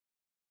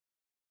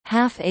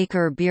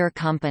Acre Beer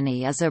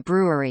Company is a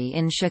brewery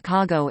in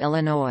Chicago,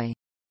 Illinois.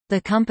 The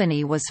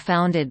company was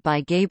founded by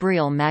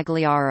Gabriel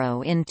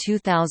Magliaro in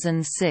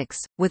 2006,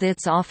 with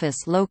its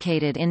office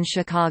located in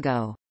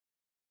Chicago.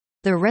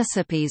 The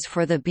recipes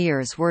for the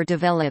beers were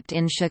developed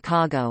in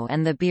Chicago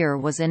and the beer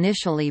was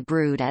initially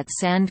brewed at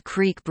Sand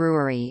Creek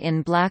Brewery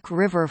in Black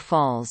River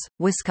Falls,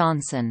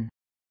 Wisconsin.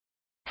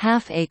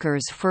 Half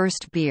Acre's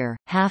first beer,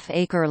 Half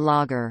Acre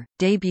Lager,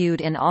 debuted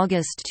in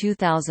August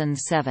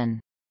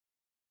 2007.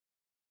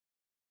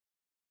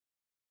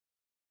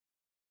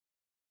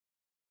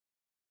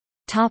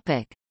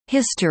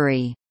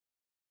 History.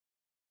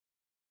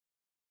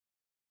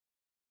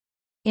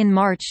 In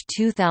March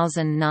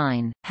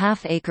 2009,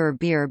 Half Acre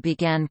Beer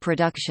began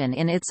production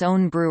in its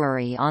own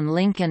brewery on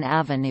Lincoln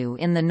Avenue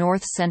in the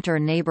North Center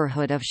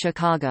neighborhood of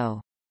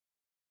Chicago.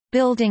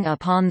 Building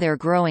upon their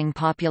growing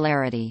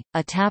popularity,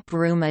 a tap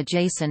room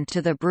adjacent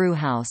to the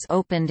brewhouse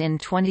opened in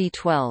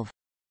 2012.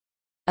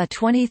 A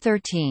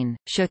 2013,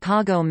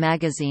 Chicago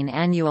Magazine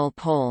annual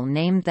poll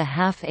named the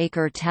Half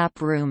Acre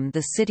Tap Room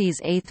the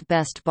city's 8th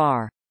best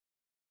bar.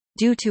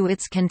 Due to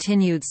its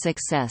continued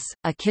success,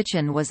 a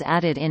kitchen was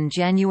added in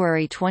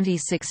January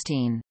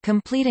 2016,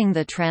 completing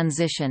the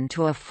transition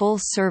to a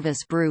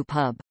full-service brew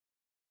pub.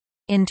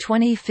 In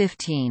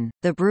 2015,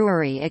 the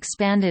brewery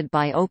expanded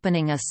by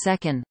opening a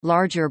second,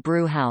 larger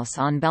brewhouse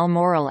on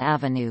Balmoral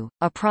Avenue,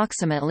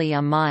 approximately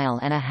a mile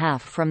and a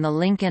half from the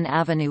Lincoln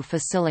Avenue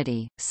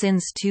facility.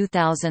 Since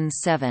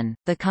 2007,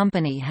 the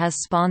company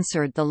has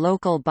sponsored the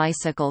local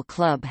bicycle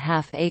club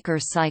Half Acre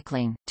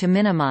Cycling. To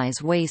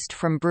minimize waste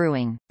from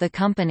brewing, the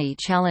company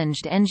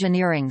challenged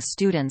engineering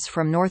students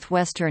from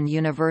Northwestern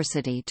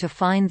University to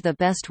find the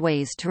best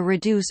ways to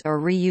reduce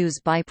or reuse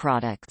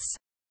byproducts.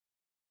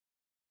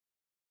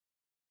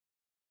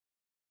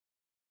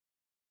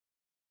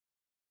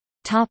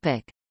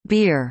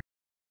 Beer.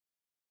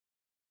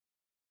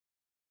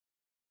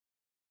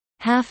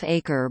 Half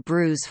Acre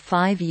brews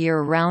 5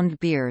 year-round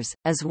beers,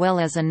 as well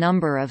as a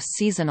number of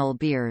seasonal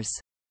beers.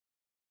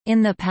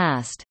 In the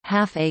past,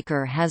 Half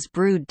Acre has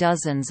brewed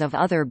dozens of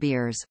other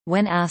beers.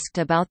 When asked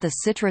about the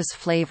citrus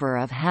flavor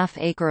of Half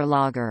Acre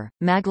Lager,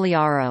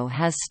 Magliaro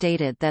has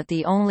stated that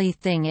the only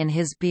thing in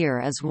his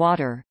beer is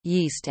water,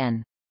 yeast,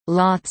 and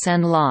lots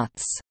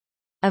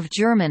of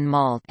German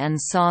malt and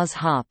Saaz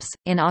hops.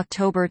 In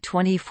October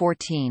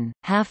 2014,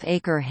 Half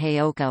Acre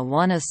Heyoka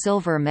won a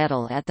silver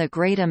medal at the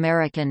Great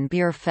American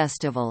Beer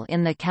Festival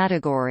in the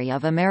category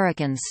of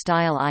American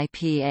Style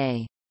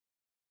IPA.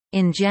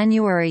 In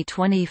January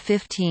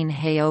 2015,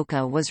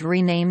 Heyoka was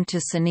renamed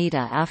to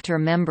Sanita after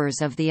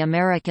members of the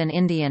American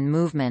Indian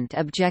movement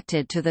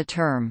objected to the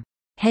term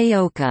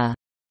Heyoka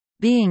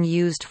being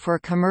used for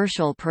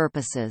commercial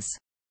purposes.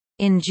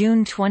 In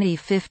June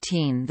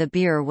 2015 the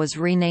beer was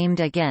renamed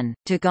again,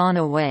 to Gone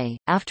Away,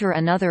 after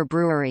another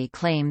brewery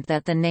claimed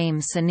that the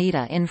name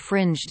Sanita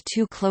infringed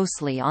too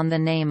closely on the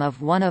name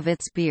of one of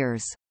its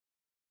beers.